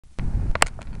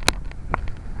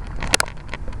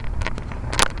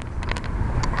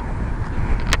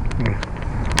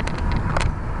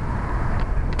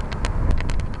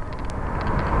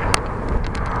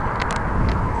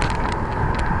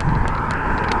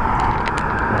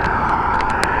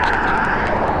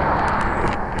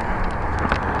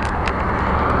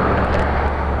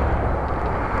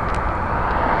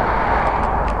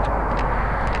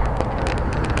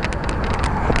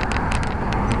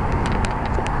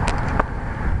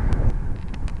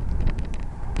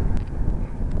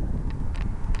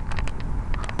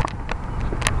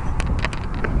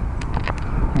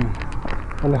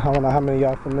I don't know how many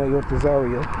of y'all familiar with this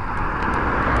area.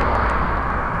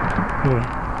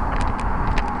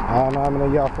 I don't know how many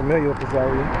of y'all familiar with this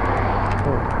area.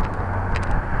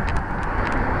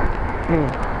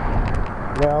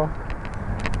 Well,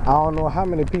 I don't know how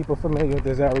many people familiar with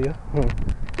this area.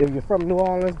 If you're from New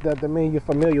Orleans, that means you're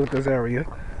familiar with this area.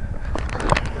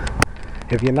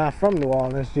 If you're not from New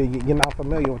Orleans, you're not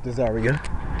familiar with this area.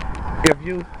 If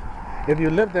you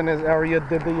lived in this area,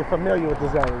 then you're familiar with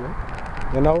this area.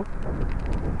 You know?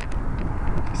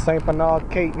 St. Bernard,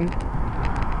 Caton.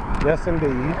 Yes,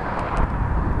 indeed.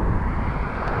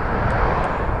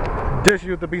 This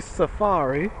used to be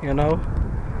Safari, you know.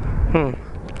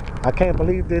 I can't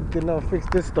believe they didn't fix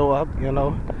this store up, you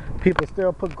know. People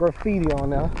still put graffiti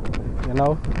on there, you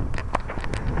know.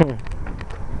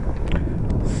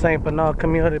 St. Bernard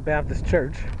Community Baptist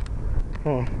Church.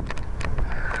 Way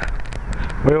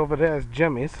over there is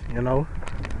Jimmy's, you know.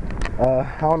 I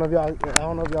don't know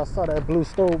if y'all saw that blue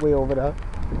stove way over there.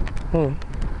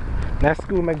 That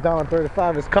school McDonald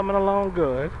 35 is coming along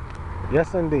good.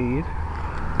 Yes, indeed.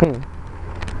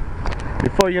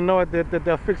 Before you know it,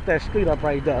 they'll fix that street up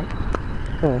right there.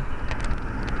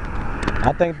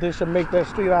 I think they should make that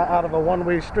street out of a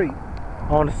one-way street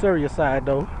on the serious side,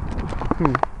 though.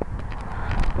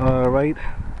 Alright.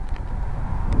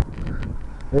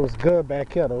 It was good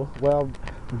back here, though. Well,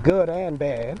 good and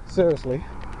bad. Seriously.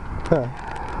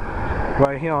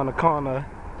 Right here on the corner,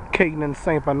 Caton and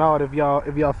St. Bernard, if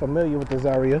y'all familiar with this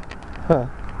area.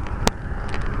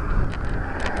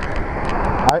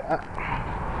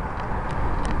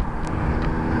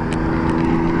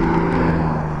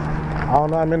 I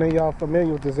don't know how many of y'all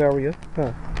familiar with this area.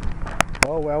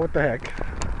 Oh well, what the heck.